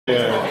Hey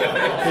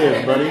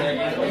everybody.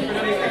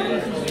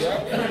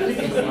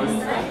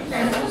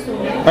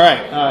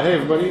 Alright, hey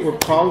everybody. We're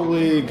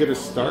probably going to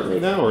start right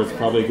now, or it's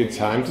probably a good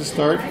time to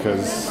start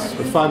because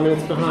we're 5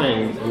 minutes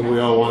behind and we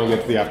all want to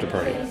get to the after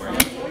party.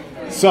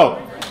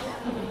 So,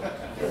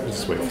 let's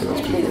just wait for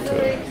those people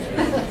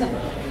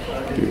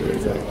to do their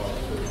thing.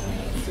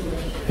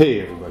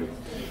 Hey everybody.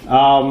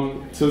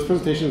 So this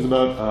presentation is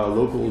about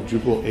local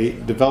Drupal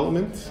 8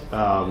 development.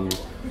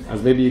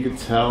 As maybe you could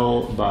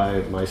tell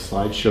by my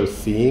slideshow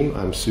theme,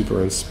 I'm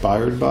super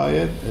inspired by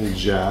it and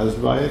jazzed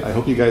by it. I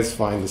hope you guys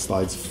find the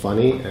slides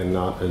funny and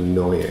not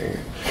annoying.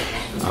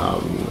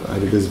 I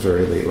did this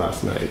very late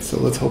last night,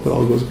 so let's hope it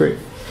all goes great.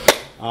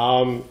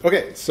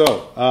 Okay,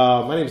 so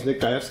my name is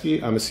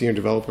Gajewski. I'm a senior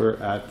developer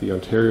at the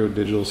Ontario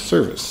Digital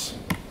Service.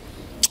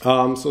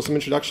 So some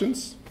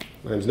introductions.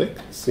 My name is Nick,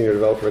 senior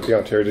developer at the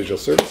Ontario Digital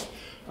Service.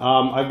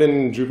 I've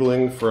been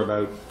Drupaling for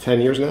about 10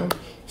 years now.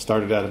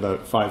 Started at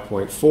about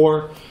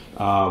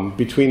 5.4.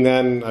 Between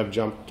then, I've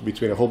jumped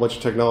between a whole bunch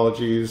of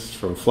technologies,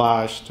 from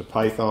Flash to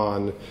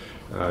Python,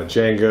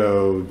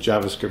 Django,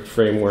 JavaScript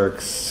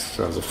frameworks.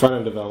 So as a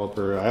front-end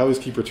developer, I always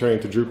keep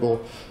returning to Drupal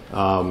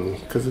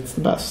because it's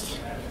the best.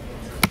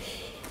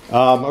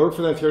 I work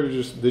for the Ontario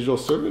Digital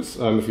Service.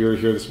 If you were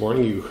here this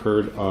morning, you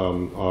heard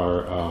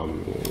our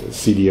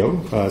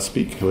CDO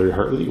speak, Hilary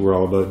Hartley. We're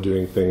all about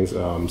doing things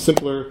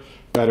simpler,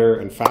 better,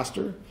 and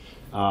faster.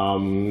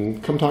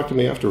 Come talk to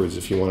me afterwards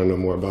if you want to know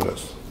more about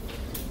us.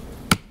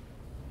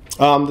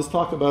 Let's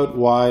talk about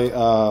why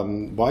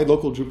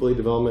local Drupal 8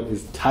 development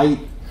is tight.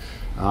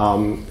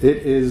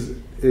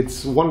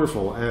 It's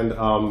wonderful, and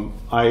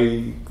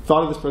I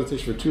thought of this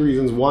presentation for two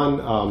reasons. One,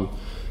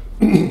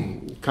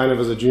 kind of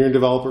as a junior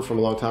developer from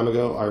a long time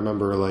ago, I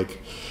remember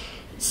like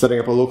setting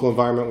up a local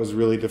environment was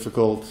really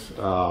difficult.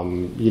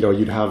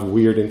 You'd have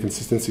weird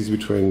inconsistencies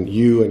between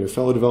you and your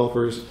fellow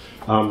developers.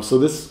 So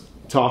this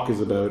talk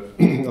is about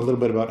a little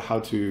bit about how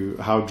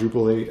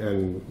Drupal 8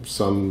 and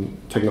some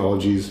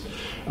technologies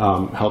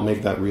help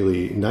make that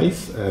really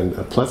nice and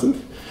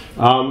pleasant.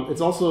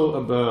 It's also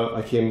about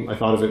I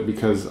thought of it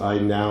because I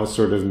now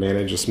sort of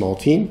manage a small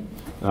team.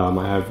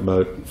 I have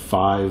about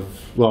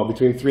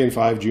between 3 and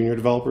 5 junior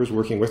developers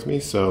working with me.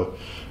 So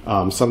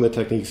some of the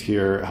techniques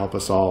here help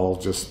us all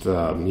just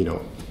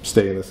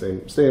stay in the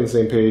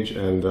same page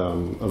and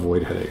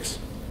avoid headaches.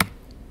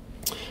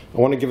 I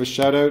want to give a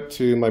shout out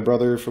to my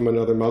brother from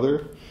another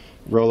mother,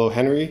 Rollo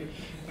Henry.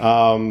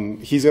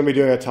 He's going to be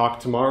doing a talk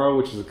tomorrow,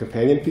 which is a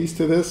companion piece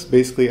to this.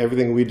 Basically,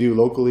 everything we do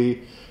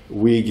locally,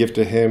 we give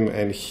to him,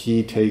 and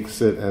he takes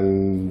it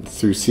and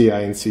through CI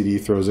and CD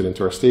throws it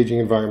into our staging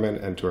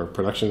environment and to our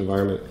production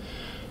environment.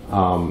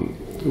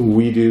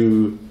 We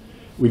do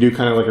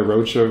kind of like a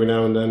roadshow every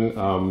now and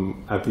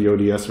then at the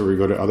ODS, where we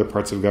go to other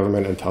parts of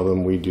government and tell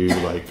them we've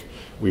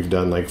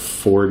done like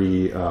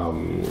 40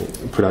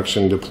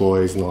 production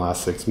deploys in the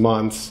last 6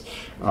 months.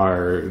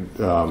 Our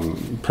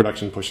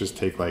production pushes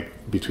take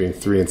like between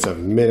 3 and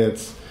 7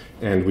 minutes,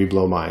 and we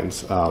blow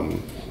minds.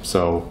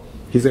 So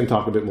he's going to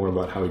talk a bit more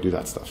about how we do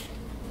that stuff.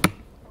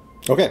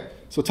 Okay,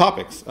 so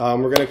topics. We're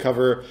going to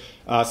cover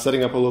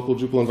setting up a local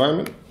Drupal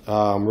environment.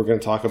 We're going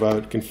to talk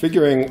about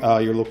configuring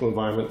your local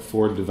environment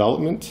for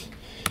development.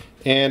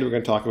 And we're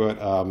going to talk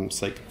about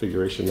site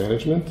configuration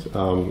management.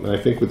 And I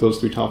think with those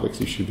 3 topics,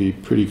 you should be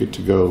pretty good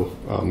to go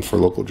for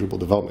local Drupal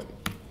development.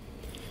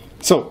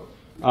 So,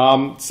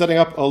 setting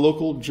up a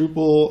local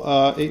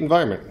Drupal 8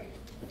 environment.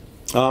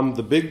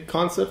 The big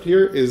concept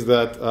here is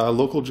that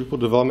local Drupal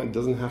development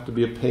doesn't have to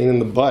be a pain in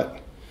the butt.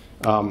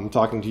 I'm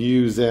talking to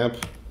you,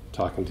 Zamp,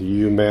 talking to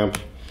you, Mamp,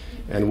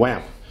 and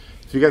Wamp.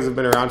 If you guys have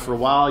been around for a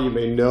while, you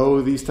may know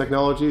these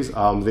technologies.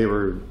 They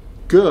were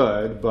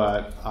good,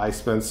 but I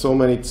spent so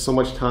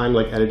much time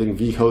like editing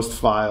vhost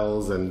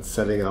files and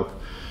setting up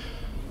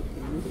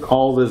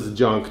all this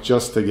junk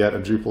just to get a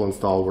Drupal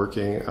install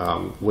working.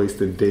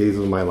 Wasted days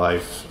of my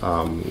life.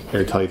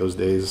 I tell you, those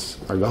days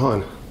are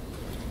gone.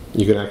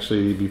 You can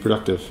actually be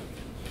productive.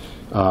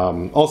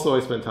 Also,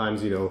 I spent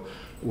times,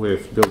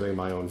 with building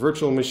my own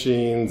virtual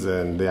machines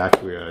and the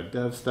Acquia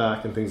dev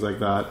stack and things like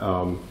that.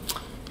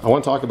 I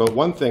want to talk about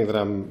one thing that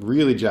I'm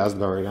really jazzed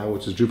about right now,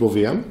 which is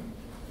DrupalVM.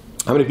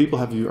 How many people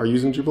are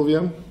using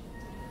DrupalVM?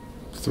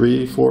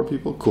 3, 4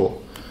 people?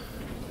 Cool.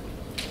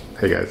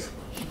 Hey guys,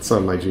 some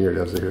of my junior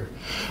devs are here.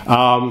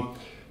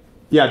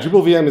 Yeah,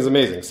 DrupalVM is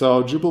amazing.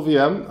 So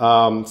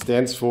DrupalVM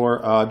stands for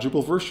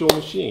Drupal Virtual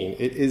Machine.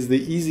 It is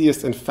the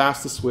easiest and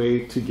fastest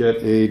way to get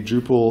a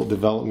Drupal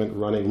development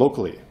running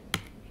locally.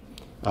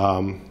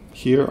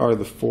 Here are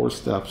the 4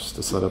 steps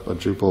to set up a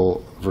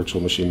Drupal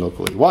virtual machine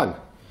locally. 1,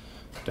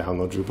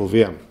 download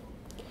DrupalVM.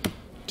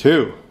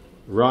 2,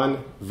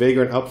 run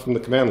Vagrant up from the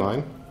command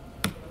line.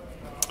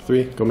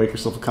 3, go make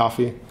yourself a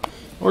coffee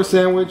or a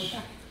sandwich.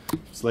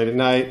 It's late at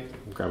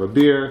night, grab a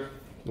beer,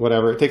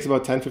 whatever. It takes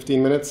about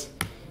 10-15 minutes.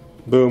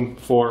 Boom,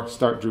 4,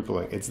 start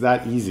Drupaling. It's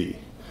that easy.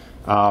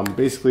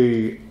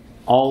 Basically,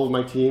 all of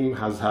my team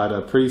has had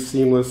a pretty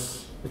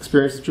seamless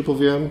experience with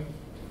DrupalVM.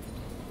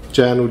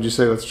 Jen, would you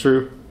say that's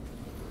true?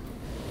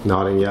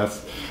 Nodding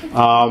yes.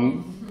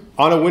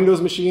 On a Windows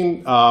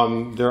machine,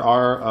 there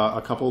are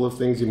a couple of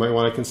things you might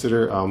want to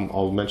consider.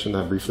 I'll mention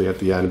that briefly at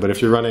the end. But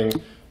if you're running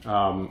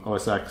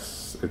OS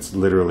X, it's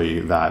literally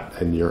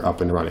that, and you're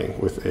up and running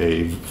with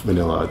a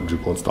vanilla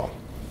Drupal install.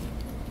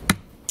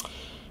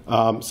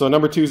 So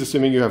number 2 is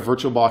assuming you have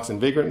VirtualBox and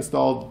Vagrant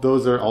installed.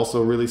 Those are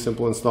also really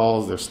simple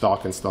installs. They're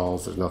stock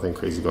installs. There's nothing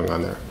crazy going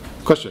on there.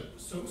 Question?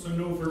 So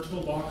no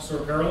VirtualBox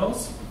or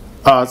Parallels?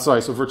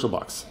 Sorry, so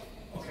VirtualBox.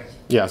 Okay.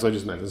 Yeah, so I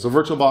just mentioned. So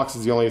VirtualBox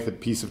is the only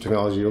piece of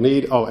technology you'll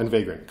need. Oh, and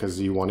Vagrant,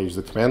 because you want to use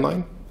the command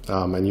line,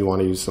 and you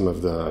want to use some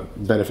of the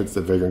benefits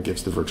that Vagrant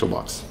gives to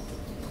VirtualBox.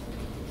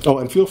 Oh,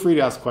 and feel free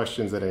to ask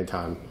questions at any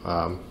time.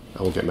 I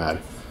won't get mad.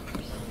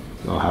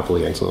 I'll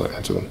happily answer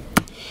them.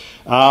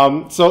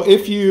 So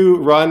if you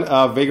run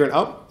Vagrant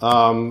up,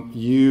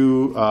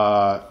 you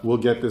will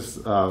get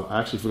this.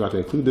 I actually forgot to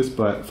include this,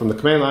 but from the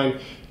command line,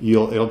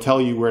 it'll tell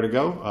you where to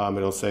go.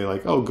 It'll say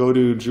like, oh, go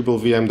to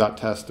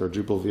DrupalVM.test or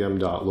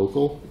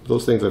DrupalVM.local.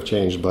 Those things have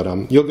changed, but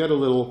you'll get a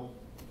little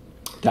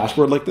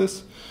dashboard like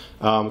this.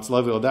 It's a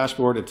lovely little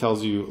dashboard. It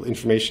tells you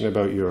information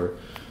about your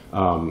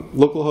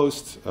local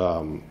host.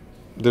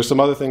 There's some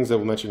other things that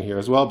we'll mention here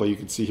as well, but you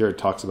can see here it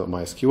talks about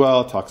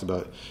MySQL, it talks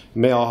about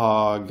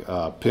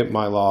Mailhog, Pimp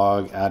My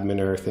Log,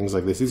 Adminer, things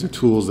like this. These are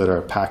tools that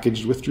are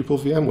packaged with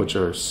DrupalVM, which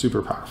are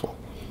super powerful.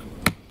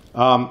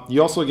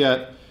 You also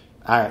get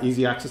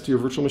easy access to your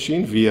virtual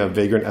machine via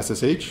Vagrant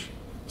SSH.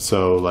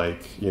 So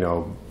like,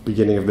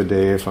 beginning of the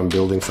day, if I'm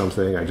building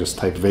something, I just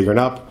type Vagrant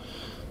up.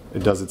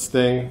 It does its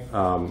thing.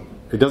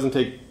 It doesn't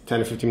take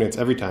 10 or 15 minutes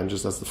every time,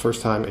 just that's the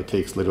first time. It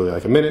takes literally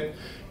like a minute.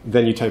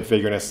 Then you type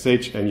Vagrant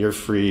SSH, and you're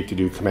free to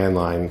do command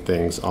line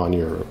things on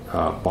your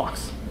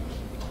box.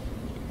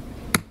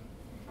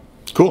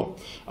 Cool.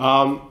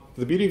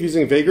 The beauty of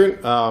using Vagrant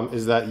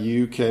is that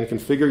you can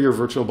configure your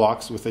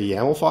VirtualBox with a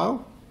YAML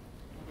file.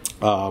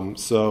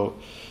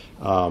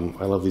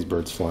 I love these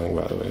birds flying,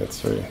 by the way. It's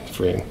very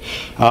freeing.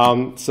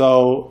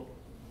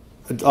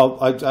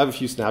 I have a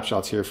few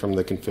snapshots here from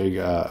the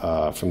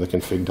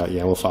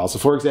config.yaml file. So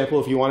for example,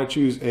 if you want to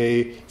choose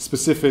a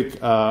specific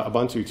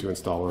Ubuntu to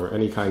install or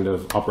any kind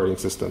of operating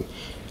system,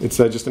 it's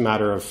just a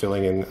matter of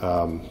filling in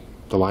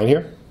the line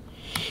here.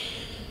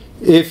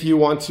 If you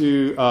want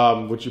to,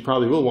 which you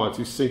probably will want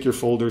to, sync your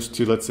folders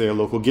to, let's say, a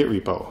local Git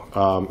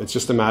repo, it's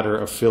just a matter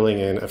of filling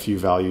in a few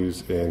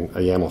values in a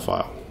YAML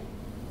file.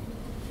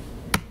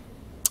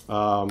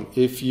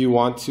 If you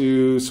want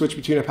to switch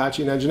between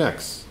Apache and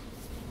Nginx,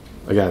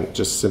 again,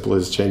 just simple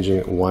as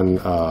changing one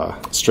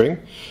string.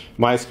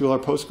 MySQL or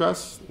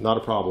Postgres, not a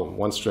problem,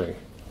 one string.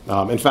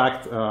 In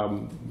fact,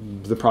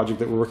 the project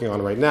that we're working on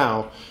right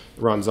now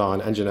runs on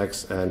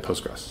Nginx and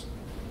Postgres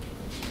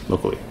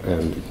locally,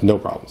 and no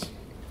problems.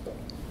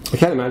 I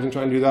can't imagine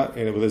trying to do that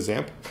with a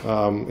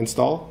XAMPP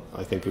install.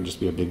 I think it would just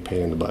be a big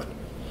pain in the butt.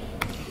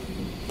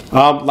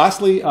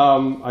 Lastly,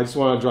 I just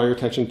want to draw your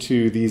attention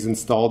to these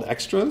installed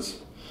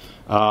extras.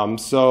 Out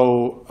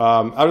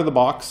of the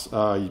box,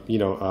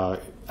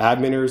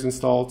 Adminer is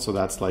installed, so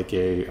that's like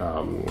a,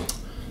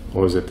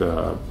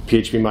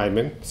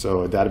 PHPMyAdmin,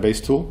 so a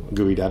database tool, a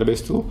GUI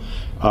database tool.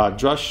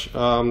 Drush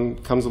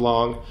comes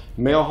along.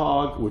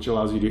 Mailhog, which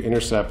allows you to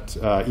intercept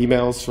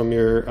emails from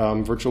your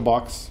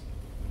VirtualBox.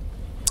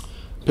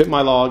 Pimp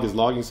My Log is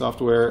logging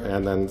software,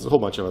 and then there's a whole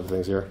bunch of other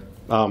things here.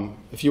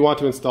 If you want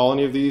to install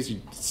any of these,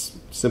 it's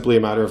simply a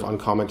matter of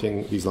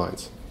uncommenting these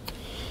lines.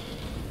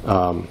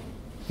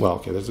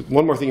 There's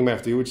one more thing you might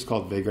have to do, which is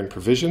called Vagrant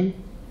Provision.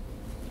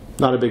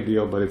 Not a big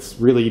deal, but it's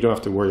really, you don't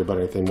have to worry about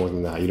anything more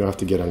than that. You don't have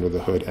to get under the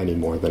hood any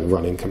more than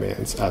running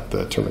commands at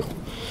the terminal.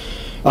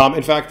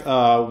 In fact,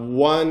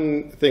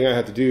 one thing I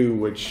had to do,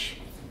 which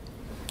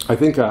I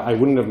think I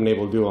wouldn't have been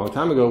able to do a long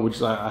time ago, which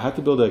is I had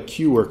to build a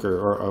queue worker,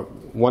 or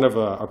one of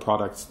our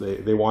products.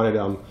 They wanted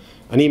an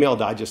email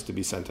digest to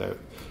be sent out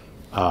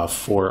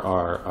for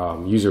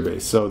our user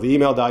base. So the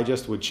email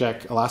digest would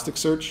check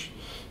Elasticsearch.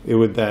 It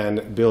would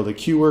then build a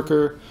queue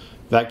worker.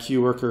 That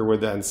queue worker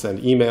would then send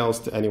emails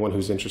to anyone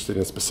who's interested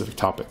in specific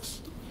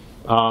topics.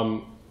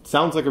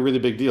 Sounds like a really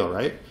big deal,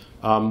 right?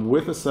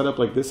 With a setup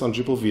like this on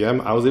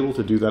DrupalVM, I was able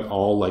to do that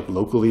all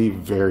locally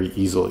very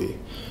easily.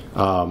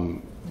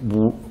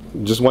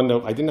 Just one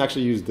note, I didn't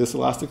actually use this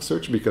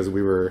Elasticsearch because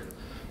we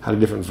had a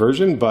different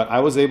version, but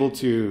I was able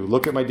to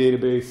look at my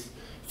database,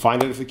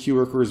 find out if the queue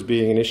worker is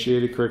being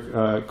initiated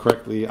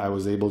correctly. I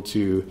was able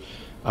to,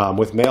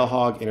 with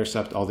Mailhog,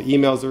 intercept all the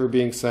emails that were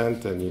being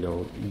sent and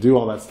do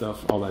all that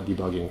stuff, all that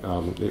debugging.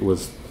 It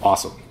was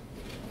awesome.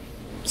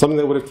 Something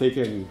that would have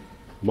taken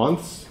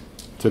months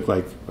took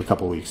like a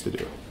couple weeks to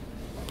do.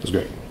 It was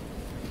great.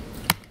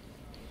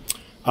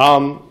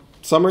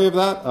 Summary of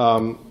that,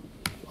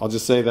 I'll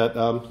just say that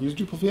use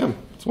DrupalVM.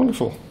 It's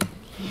wonderful.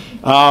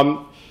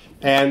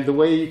 And the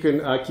way you can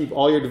keep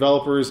all your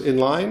developers in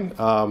line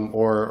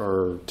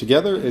or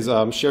together is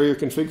share your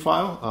config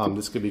file.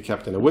 This could be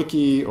kept in a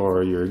wiki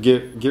or your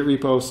Git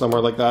repo,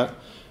 somewhere like that.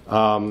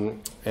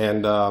 And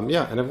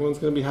everyone's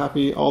going to be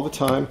happy all the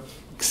time,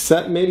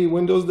 except maybe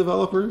Windows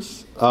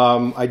developers.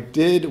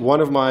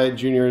 One of my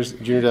junior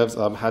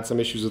devs had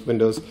some issues with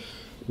Windows.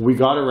 We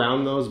got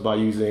around those by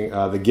using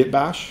the Git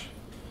bash.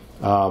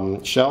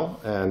 shell,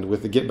 and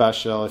with the git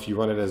bash shell, if you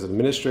run it as an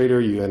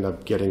administrator, you end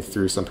up getting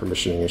through some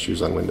permissioning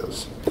issues on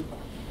Windows.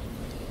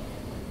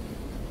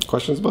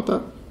 Questions about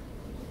that?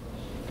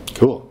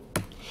 Cool.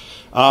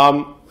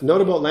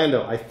 Note about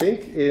Lando. I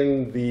think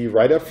in the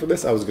write-up for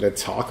this, I was going to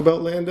talk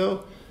about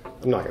Lando.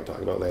 I'm not going to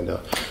talk about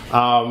Lando.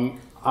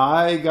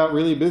 I got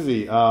really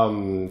busy.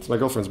 It's my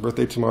girlfriend's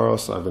birthday tomorrow,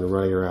 so I've been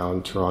running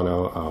around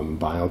Toronto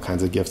buying all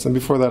kinds of gifts. And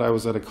before that, I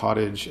was at a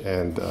cottage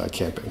and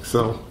camping.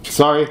 So,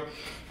 sorry.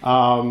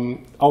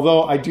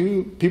 Although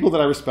people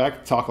that I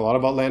respect talk a lot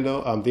about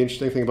Lando. The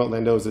interesting thing about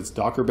Lando is it's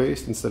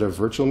Docker-based instead of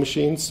virtual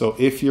machines. So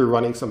if you're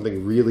running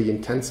something really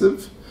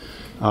intensive,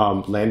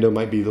 Lando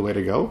might be the way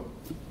to go.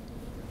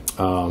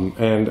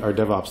 And our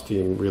DevOps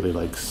team really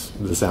likes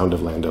the sound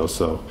of Lando,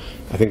 so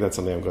I think that's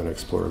something I'm going to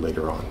explore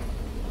later on.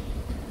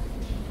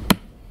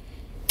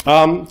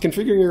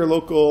 Configuring your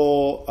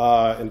local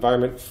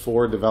environment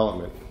for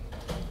development.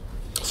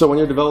 So when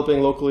you're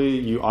developing locally,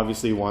 you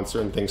obviously want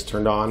certain things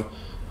turned on.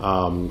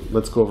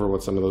 Let's go over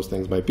what some of those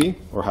things might be,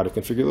 or how to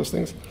configure those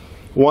things.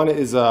 One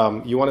is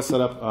you want to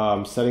set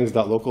up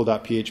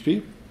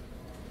settings.local.php.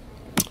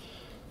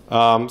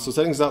 So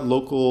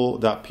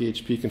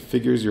settings.local.php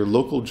configures your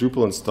local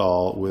Drupal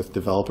install with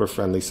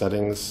developer-friendly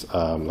settings,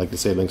 like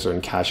disabling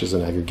certain caches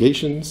and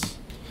aggregations.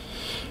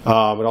 It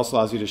also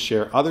allows you to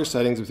share other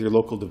settings with your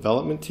local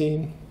development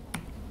team.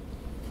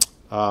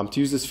 To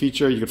use this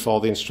feature, you could follow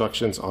the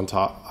instructions on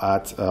top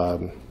at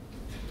the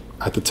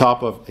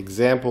top of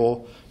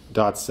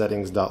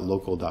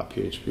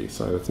example.settings.local.php.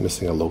 Sorry, it's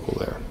missing a local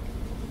there.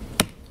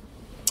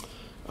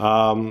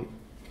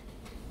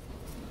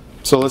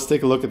 So let's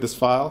take a look at this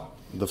file,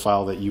 the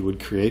file that you would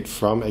create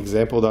from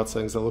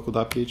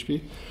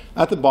example.settings.local.php.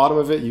 At the bottom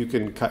of it, you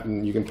can cut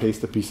and you can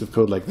paste a piece of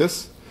code like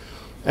this.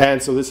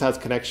 And so this has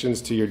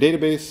connections to your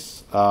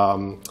database.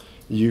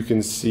 You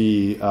can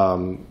see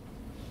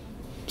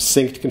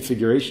synced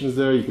configurations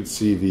there. You can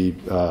see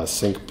the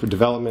sync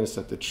development is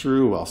set to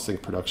true, while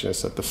sync production is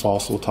set to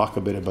false. We'll talk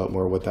a bit about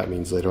more what that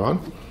means later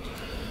on.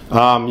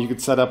 You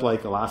could set up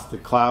like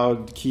Elastic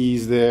Cloud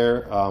keys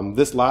there.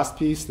 This last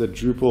piece, the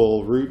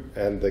Drupal root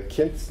and the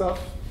Kint stuff.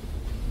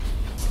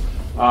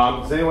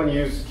 Does anyone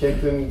use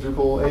Kint in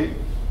Drupal 8?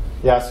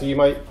 Yeah, so you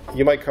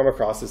might come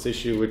across this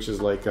issue, which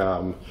is like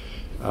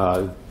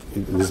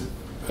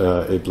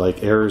it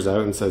like errors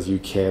out and says you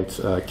can't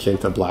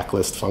Kint a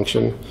blacklist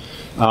function.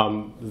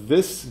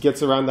 This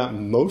gets around that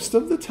most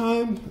of the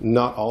time,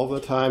 not all the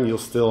time. You'll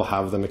still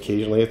have them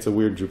occasionally. It's a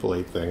weird Drupal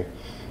 8 thing.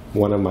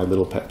 One of my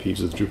little pet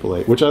peeves with Drupal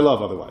 8, which I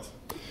love otherwise.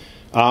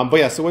 But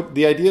yeah, so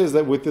the idea is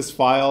that with this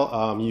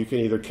file, you can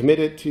either commit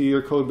it to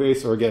your code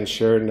base or again,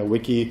 share it in a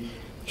wiki,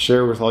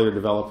 share it with all your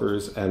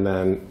developers, and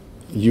then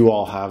you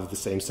all have the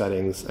same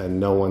settings and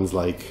no one's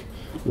like,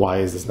 why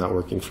is this not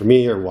working for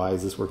me, or why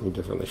is this working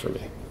differently for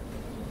me?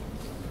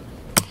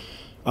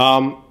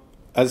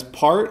 As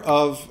part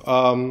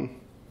of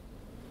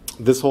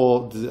this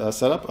whole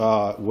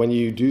setup, when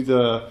you do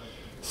the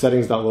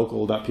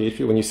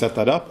settings.local.php, when you set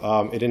that up,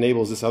 it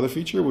enables this other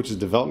feature, which is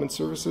development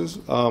services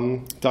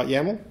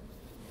 .yaml.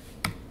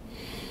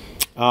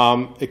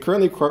 It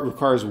currently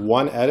requires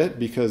one edit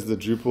because the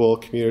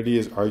Drupal community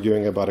is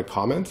arguing about a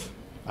comment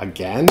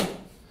again.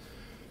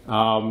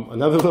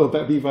 Another little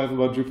pet peeve I have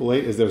about Drupal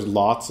 8 is there's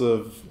lots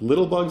of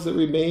little bugs that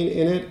remain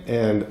in it,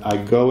 and I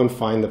go and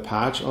find the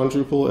patch on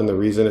Drupal, and the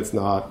reason it's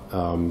not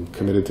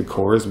committed to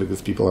core is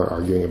because people are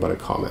arguing about a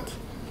comment.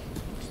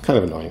 It's kind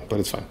of annoying,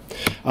 but it's fine.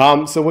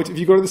 So if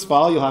you go to this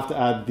file, you'll have to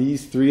add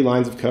these 3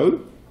 lines of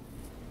code,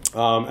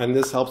 and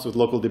this helps with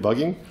local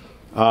debugging.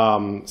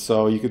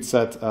 So you could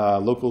set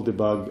local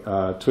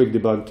debug, twig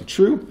debug to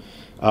true.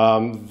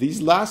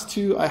 These last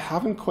 2 I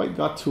haven't quite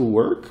got to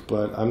work,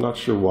 but I'm not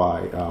sure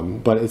why.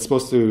 But it's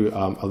supposed to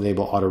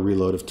enable auto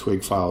reload of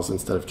twig files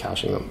instead of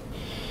caching them.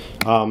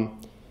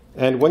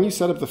 And when you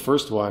set up the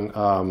first one,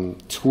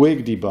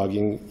 twig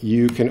debugging,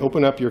 you can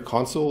open up your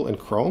console in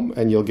Chrome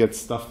and you'll get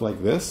stuff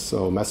like this,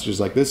 so messages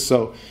like this.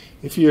 So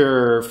if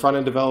your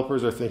front-end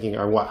developers are thinking,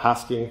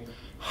 asking,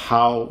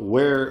 how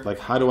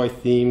do I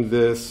theme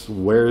this?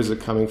 Where is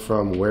it coming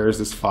from? Where is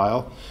this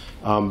file?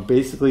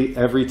 Basically,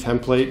 every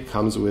template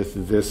comes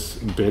with this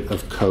bit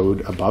of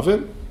code above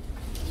it.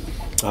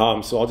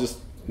 So I'll just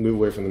move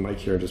away from the mic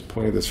here and just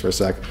point at this for a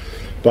sec.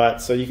 But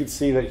so you can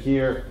see that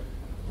here,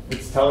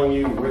 it's telling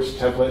you which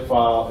template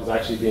file is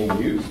actually being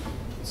used.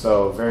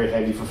 So very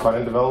handy for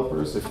front-end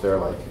developers if they're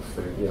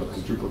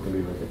because Drupal can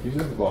be very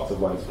confusing with lots of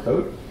lines of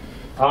code.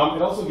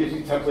 It also gives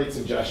you template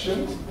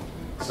suggestions.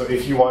 So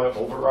if you want to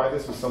override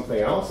this with something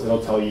else,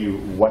 it'll tell you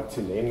what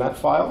to name that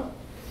file.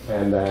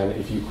 And then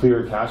if you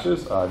clear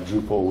caches,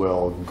 Drupal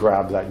will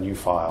grab that new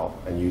file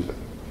and use it.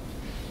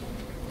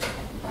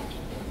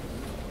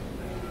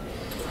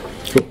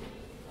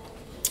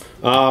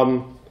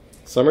 Cool.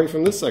 Summary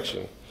from this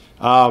section.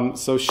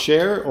 So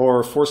share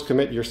or force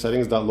commit your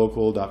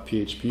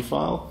settings.local.php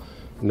file.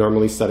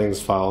 Normally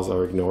settings files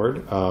are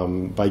ignored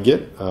by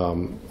Git.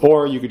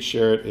 Or you could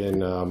share it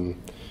in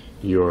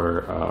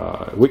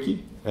your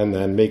wiki and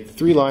then make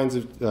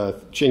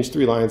change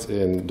 3 lines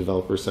in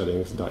developer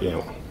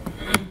settings.yaml.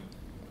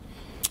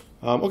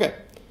 Okay.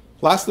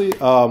 Lastly,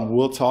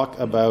 we'll talk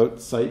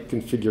about site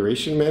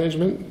configuration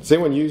management. Does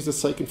anyone use the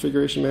site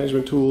configuration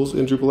management tools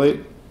in Drupal 8?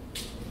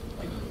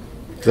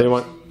 Does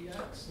anyone?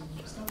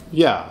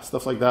 Yeah,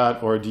 stuff like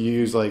that. Or do you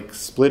use like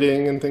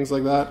splitting and things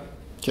like that?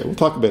 Okay, we'll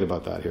talk a bit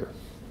about that here.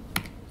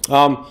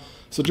 So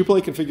Drupal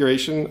 8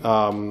 configuration.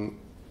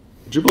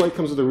 Drupal 8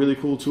 comes with a really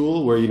cool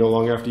tool where you no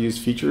longer have to use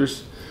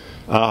features.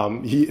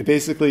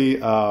 Basically,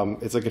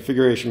 it's a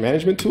configuration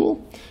management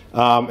tool,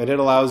 and it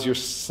allows your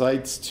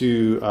sites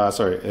to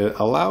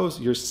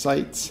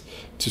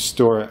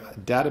store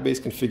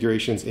database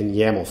configurations in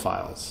YAML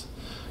files.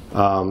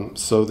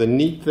 So the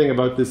neat thing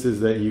about this is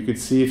that you could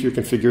see if your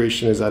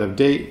configuration is out of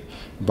date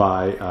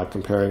by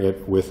comparing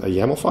it with a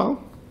YAML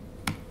file.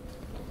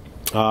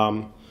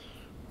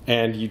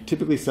 And you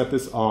typically set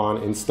this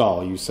on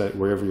install. You set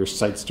wherever your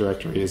site's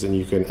directory is, and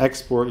you can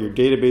export your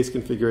database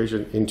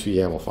configuration into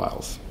YAML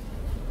files.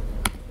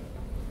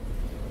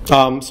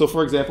 So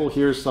for example,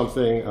 here's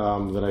something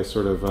that I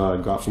sort of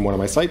got from one of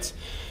my sites.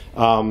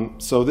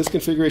 So this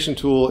configuration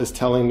tool is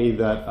telling me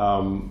that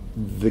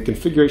the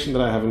configuration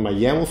that I have in my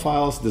YAML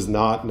files does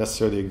not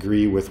necessarily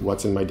agree with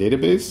what's in my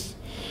database.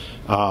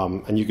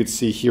 And you could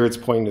see here it's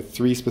pointing to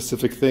 3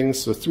 specific things.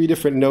 So 3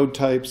 different node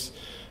types.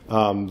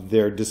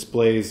 Their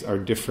displays are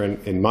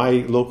different in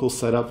my local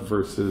setup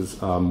versus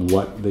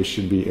what they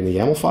should be in the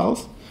YAML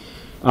files.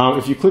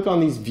 If you click on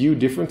these View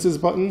Differences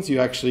buttons,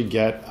 you actually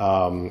get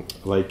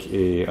like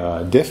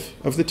a diff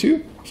of the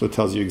 2. So it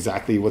tells you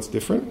exactly what's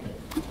different.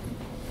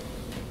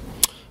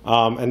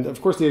 And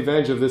of course, the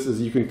advantage of this is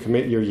you can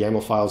commit your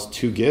YAML files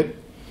to Git.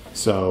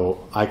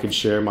 So I could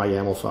share my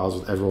YAML files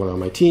with everyone on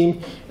my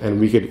team, and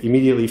we could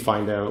immediately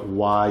find out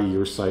why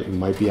your site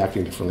might be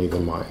acting differently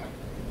than mine.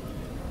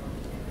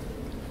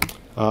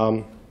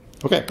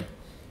 Okay,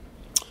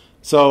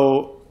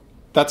 so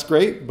that's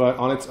great, but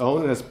on its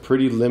own, it has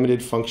pretty limited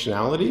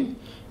functionality.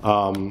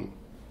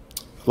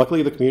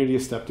 Luckily, the community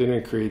has stepped in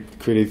and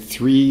created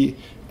 3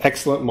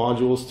 excellent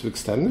modules to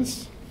extend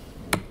this.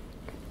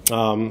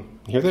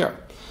 Here they are.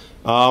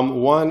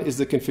 One is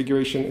the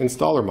configuration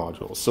installer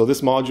module. So this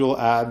module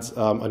adds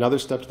another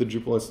step to the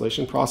Drupal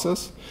installation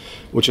process,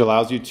 which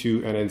allows you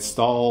to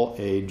install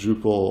a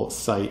Drupal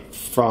site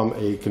from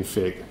a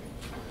config.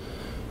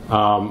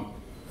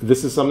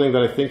 This is something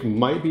that I think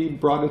might be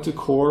brought into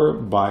core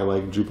by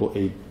like Drupal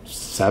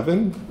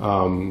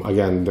 8.7.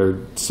 Again, there's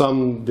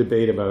some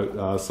debate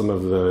about some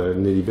of the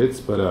nitty bits,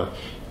 but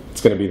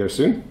it's going to be there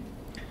soon.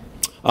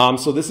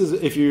 So this is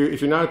if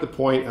you're not at the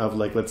point of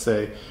like, let's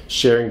say,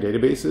 sharing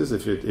databases.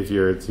 If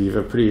you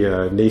have a pretty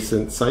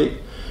nascent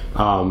site,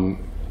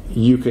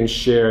 you can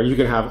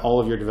have all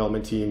of your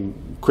development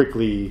team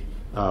quickly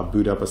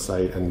boot up a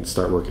site and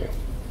start working.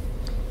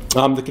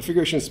 The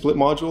configuration split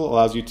module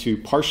allows you to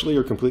partially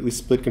or completely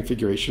split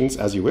configurations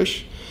as you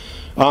wish.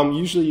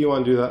 Usually you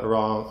want to do that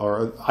around,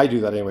 or I do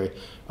that anyway,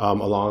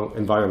 along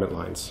environment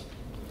lines.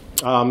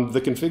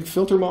 The config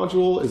filter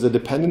module is a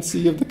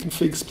dependency of the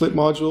config split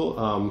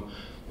module.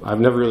 I've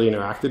never really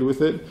interacted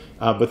with it,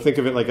 but think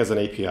of it like as an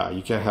API.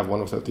 You can't have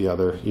one without the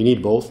other. You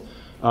need both.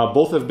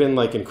 Both have been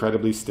like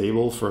incredibly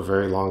stable for a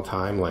very long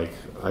time. Like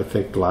I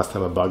think the last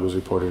time a bug was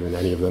reported in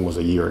any of them was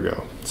a year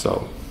ago.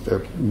 So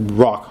they're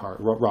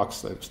rock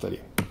steady.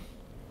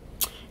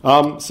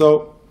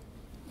 So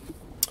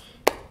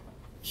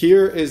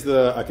here is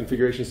the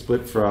configuration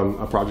split from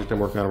a project I'm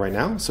working on right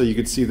now. So you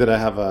can see that I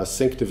have a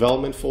sync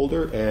development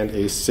folder and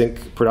a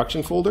sync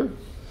production folder.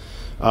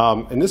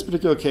 In this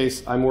particular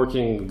case, I'm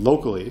working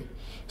locally.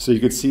 So you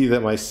could see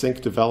that my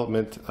sync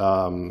development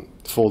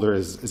folder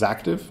is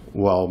active,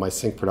 while my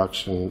sync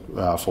production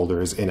folder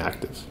is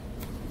inactive.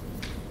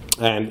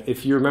 And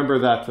if you remember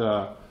that,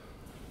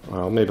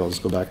 well, maybe I'll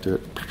just go back to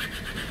it.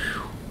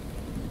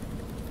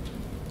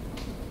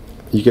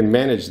 You can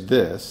manage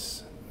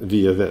this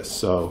via this.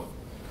 So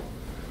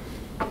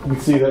you can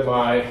see that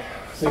my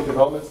sync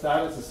development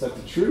status is set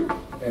to true,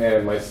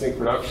 and my sync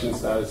production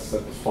status is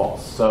set to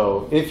false.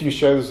 So if you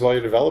share this with all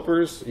your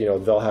developers,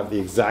 they'll have the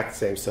exact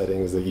same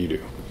settings that you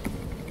do.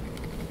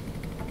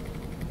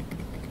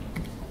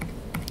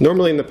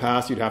 Normally in the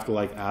past, you'd have to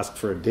like ask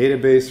for a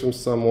database from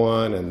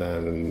someone, and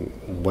then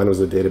when was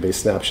the database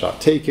snapshot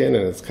taken,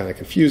 and it's kind of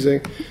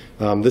confusing.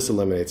 This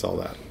eliminates all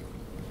that.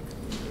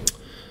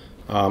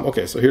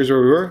 Okay, so here's where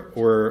we were.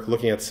 We're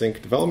looking at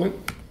sync development.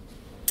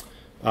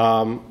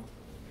 The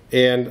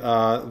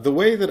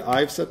way that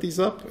I've set these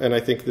up, and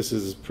I think this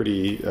is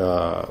pretty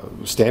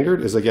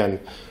standard, is again,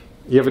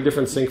 you have a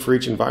different sync for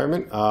each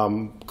environment.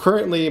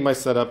 Currently, my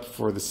setup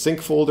for the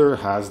sync folder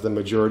has the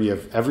majority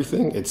of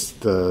everything. It's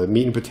the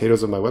meat and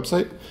potatoes of my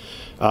website.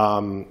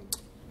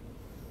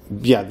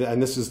 Yeah,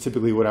 and this is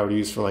typically what I would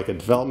use for like a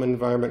development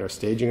environment or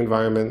staging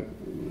environment.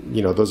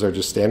 Those are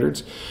just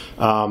standards.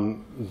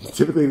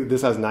 Typically,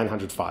 this has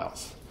 900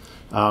 files.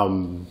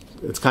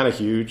 It's kind of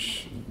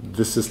huge.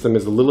 This system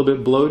is a little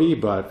bit bloaty,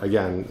 but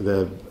again,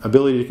 the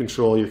ability to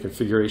control your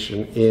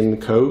configuration in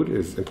code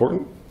is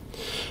important.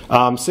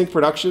 Sync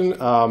production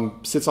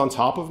sits on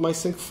top of my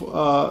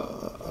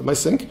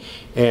sync,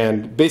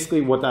 and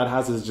basically what that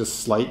has is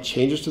just slight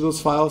changes to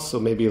those files. So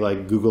maybe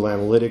like Google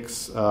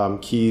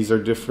Analytics keys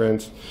are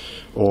different,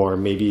 or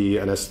maybe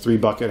an S3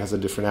 bucket has a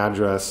different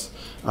address.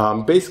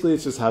 Basically, it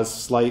just has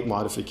slight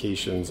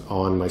modifications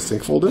on my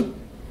sync folder.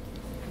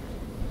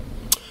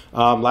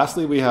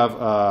 Lastly, we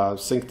have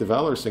sync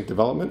devel or sync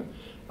development.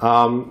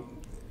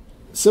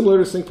 Similar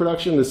to sync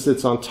production, this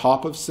sits on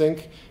top of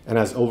sync and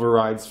has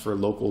overrides for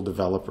local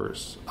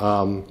developers.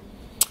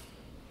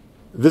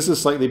 This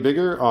is slightly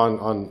bigger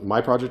on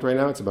my project right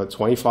now. It's about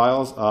 20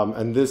 files.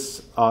 And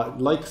this,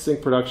 like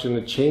sync production,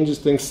 it changes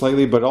things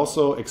slightly, but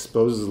also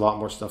exposes a lot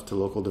more stuff to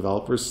local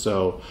developers.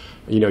 So,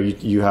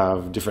 you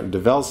have different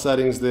devel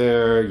settings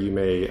there. You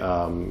may,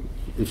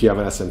 if you have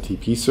an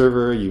SMTP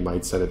server, you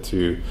might set it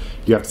to,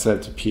 you have to set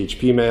it to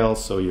PHP mail,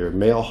 so your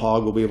mail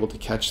hog will be able to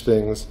catch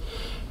things.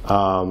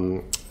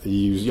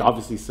 You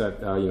obviously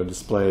set,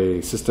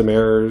 display system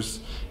errors,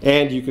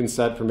 and you can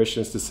set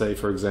permissions to say,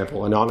 for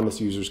example, anonymous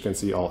users can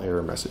see all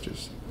error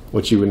messages,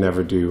 which you would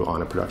never do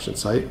on a production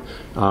site.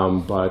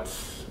 But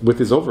with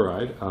this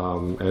override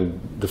and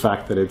the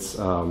fact that it's,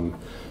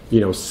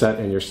 set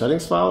in your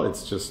settings file,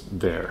 it's just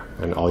there,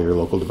 and all your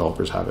local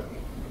developers have it.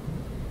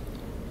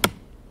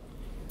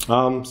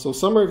 So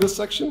summary of this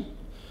section.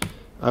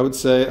 I would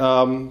say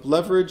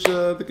leverage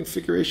the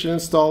configuration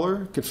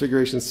installer,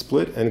 configuration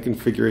split, and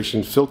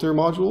configuration filter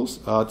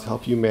modules to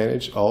help you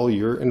manage all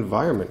your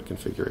environment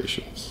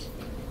configurations.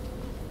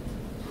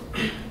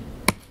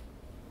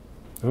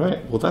 All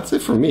right, well, that's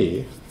it for me.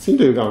 It seemed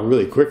to have gone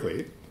really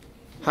quickly.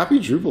 Happy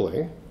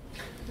Drupaling.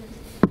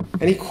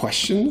 Any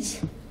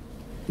questions?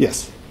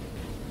 Yes?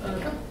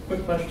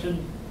 Quick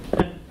question.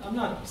 And I'm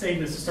not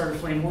saying this to start a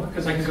flame war,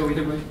 because I can go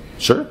either way.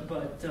 Sure.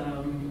 But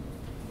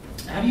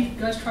have you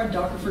guys tried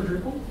Docker for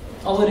Drupal?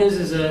 All it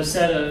is a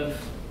set of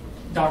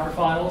Docker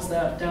files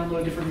that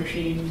download different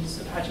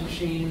machines, Apache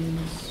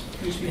machines,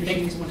 PHP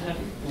machines, and what have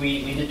you.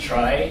 We did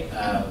try.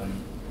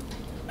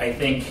 I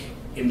think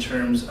in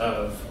terms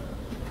of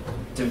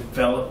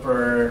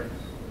developer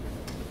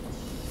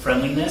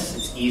friendliness,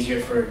 it's easier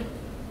for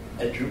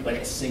a Drupal, like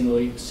a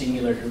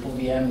singular Drupal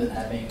VM than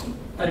having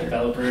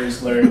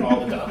developers learn all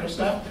the Docker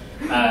stuff.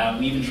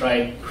 We even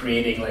tried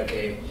creating like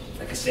a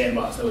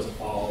sandbox that was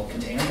all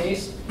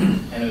container-based,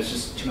 and it was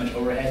just too much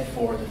overhead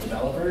for the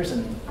developers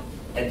and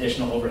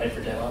additional overhead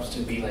for DevOps to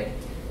be like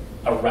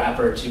a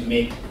wrapper to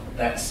make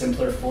that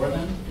simpler for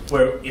them.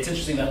 Where it's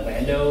interesting that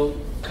Lando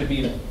could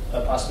be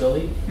a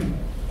possibility,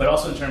 but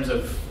also in terms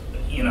of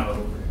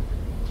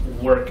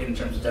work in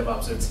terms of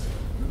DevOps, it's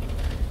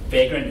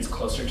Vagrant is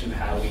closer to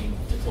how we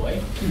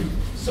deploy.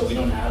 So we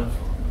don't have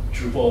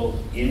Drupal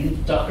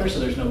in Docker, so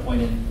there's no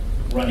point in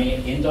running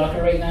it in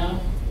Docker right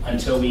now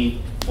until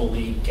we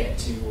fully get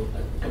to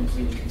a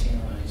completely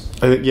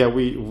containerized. I think, yeah,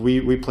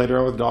 we played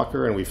around with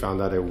Docker and we found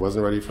that it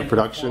wasn't ready for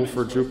production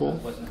for Drupal.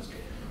 Wasn't as good.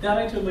 That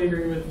I totally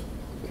agree with,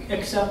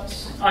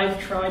 except I've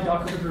tried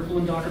Docker for Drupal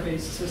and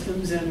Docker-based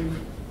systems and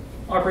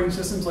operating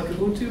systems like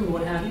Ubuntu and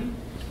what have you.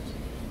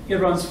 It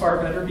runs far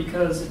better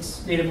because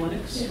it's native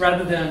Linux,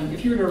 rather than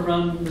if you were to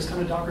run this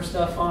kind of Docker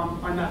stuff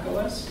on Mac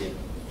OS.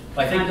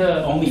 I think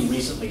only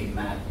recently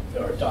Mac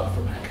or Docker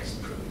for Mac has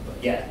improved,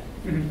 but yeah.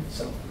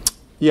 So.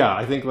 Yeah,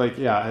 I think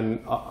and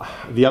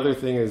the other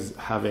thing is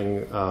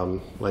having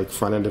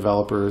front-end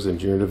developers and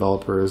junior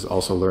developers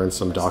also learn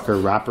some Docker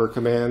wrapper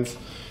commands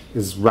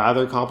is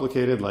rather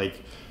complicated.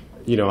 Like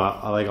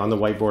on the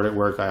whiteboard at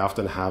work, I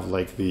often have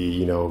like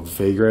the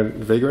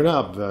vagrant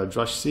up, the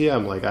drush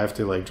CM. Like I have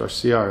to like drush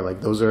CR.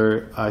 Like those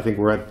are, I think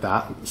we're at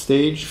that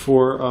stage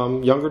for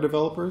younger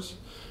developers,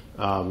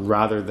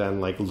 rather than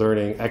like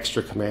learning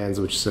extra commands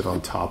which sit on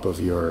top of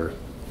your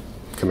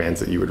commands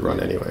that you would run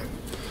anyway.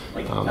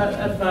 Like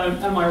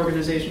at my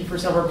organization, for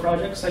several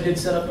projects, I did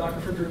set up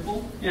Docker for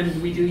Drupal, and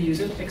we do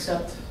use it,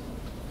 except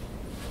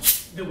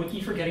the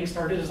wiki for getting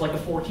started is like a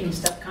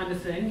 14-step kind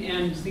of thing,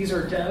 and these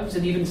are devs,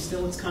 and even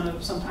still it's kind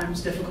of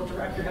sometimes difficult to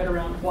wrap your head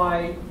around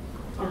why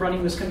I'm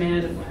running this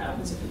command and what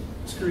happens if it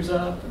screws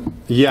up.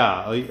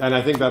 Yeah, and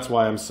I think that's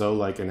why I'm so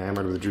like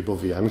enamored with Drupal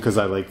VM, because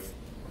I like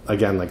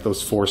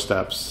those 4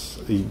 steps,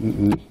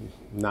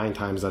 9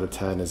 times out of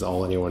 10 is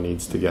all anyone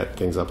needs to get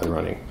things up and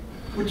running.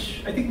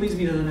 Which I think leads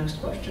me to the next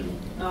question.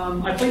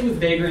 I played with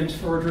Vagrant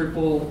for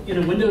Drupal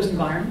in a Windows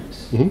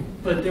environment,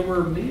 but there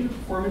were major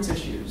performance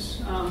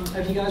issues.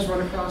 Have you guys run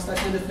across that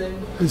kind of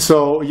thing?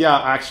 So yeah,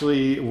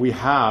 actually we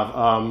have.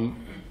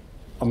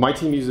 My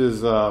team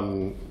uses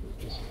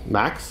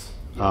Macs.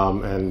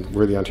 And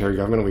we're the Ontario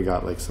government. We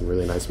got like some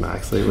really nice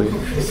Macs lately. We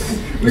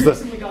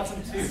recently got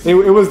some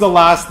too. It was the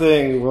last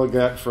thing we'll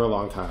get for a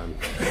long time.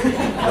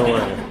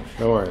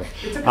 Don't worry.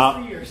 It took us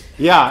 3 years.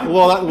 Yeah.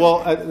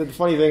 Well. The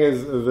funny thing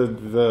is,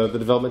 the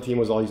development team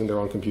was all using their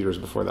own computers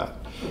before that.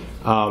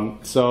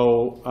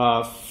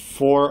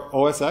 For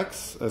OS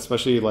X,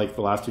 especially like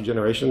the last 2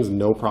 generations,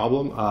 no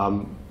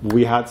problem.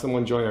 We had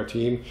someone join our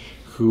team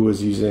who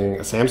was using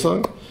a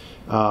Samsung.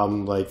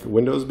 like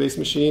Windows-based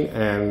machine,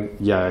 and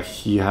yeah,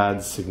 he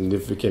had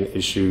significant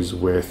issues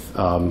with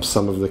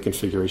some of the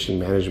configuration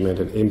management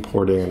and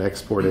importing and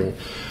exporting.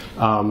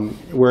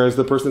 Whereas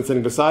the person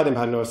sitting beside him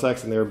had no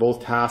OS, and they were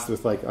both tasked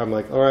with like, I'm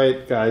like, all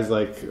right, guys,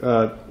 like,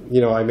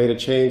 I made a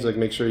change, like,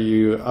 make sure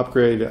you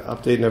upgrade,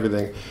 update, and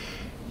everything.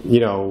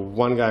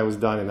 One guy was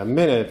done in a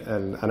minute,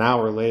 and an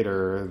hour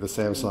later, the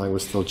Samsung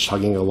was still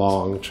chugging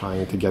along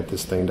trying to get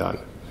this thing done.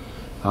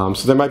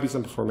 So there might be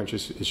some performance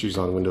issues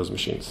on Windows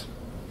machines.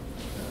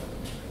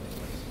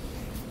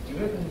 Do you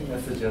have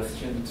any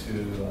suggestion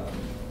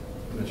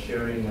to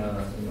sharing,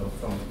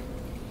 from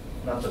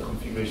not the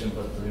configuration,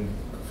 but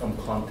from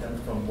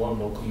content from one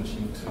local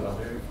machine to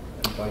other,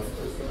 and vice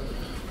versa?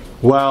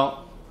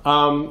 Well,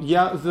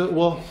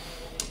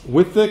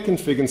 with the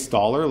config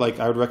installer, like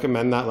I would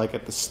recommend that like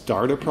at the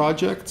start of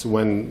projects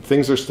when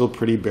things are still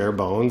pretty bare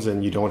bones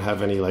and you don't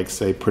have any like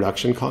say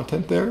production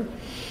content there.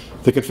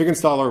 The config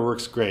installer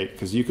works great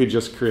because you could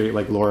just create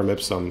like lorem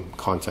ipsum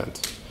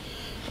content.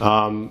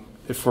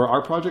 For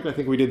our project, I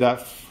think we did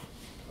that.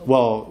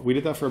 We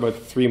did that for about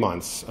 3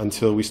 months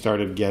until we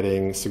started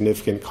getting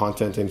significant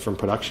content in from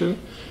production.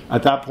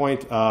 At that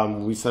point,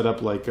 we set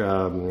up like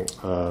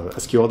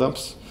SQL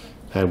dumps,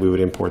 and we would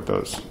import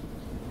those.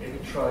 Maybe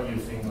try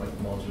using like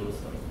modules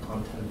like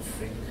content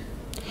sync.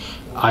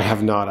 I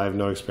have not. I have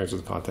no experience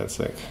with content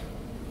sync.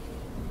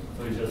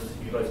 So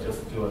you guys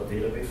just do a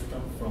database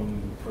dump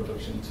from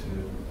production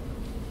to.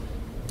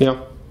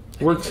 Yeah,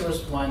 works. There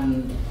was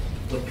one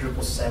with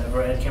Drupal 7,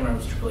 or I can't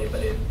remember if it was Drupal 8,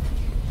 but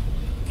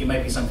it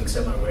might be something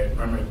similar where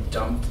it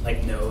dumped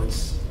like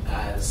nodes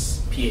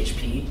as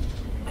PHP,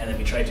 and then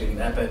we tried doing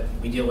that, but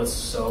we deal with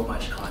so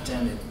much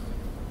content,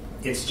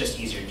 it's just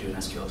easier to do an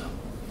SQL dump.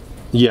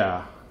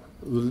 Yeah,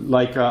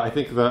 like I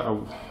think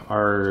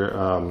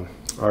our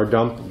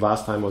dump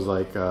last time was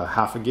like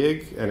half a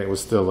gig, and it was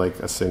still like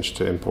a cinch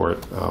to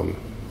import.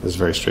 It's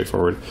very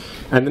straightforward.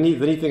 And the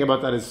neat thing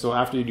about that is, so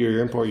after you do your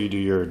import, you do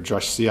your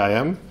drush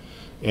CIM,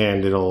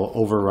 and it'll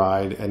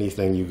override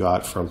anything you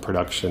got from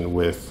production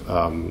with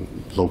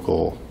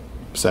local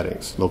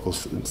settings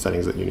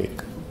that you need.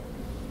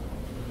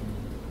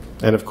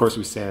 And of course,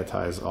 we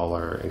sanitize all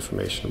our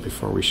information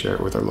before we share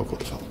it with our local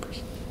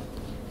developers.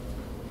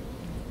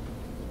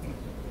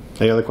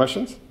 Any other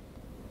questions?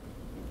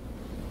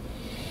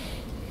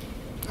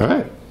 All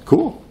right,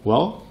 cool.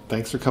 Well,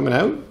 thanks for coming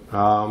out,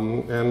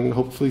 and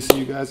hopefully see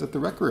you guys at the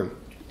rec room.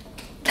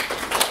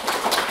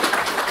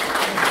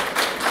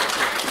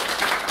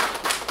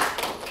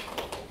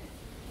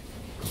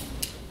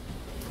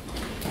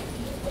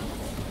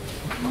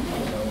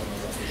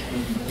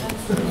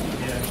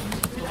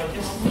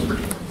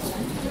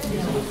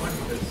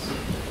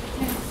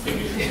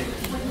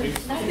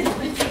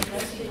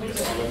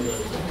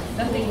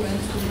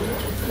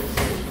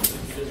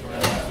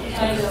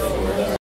 I know.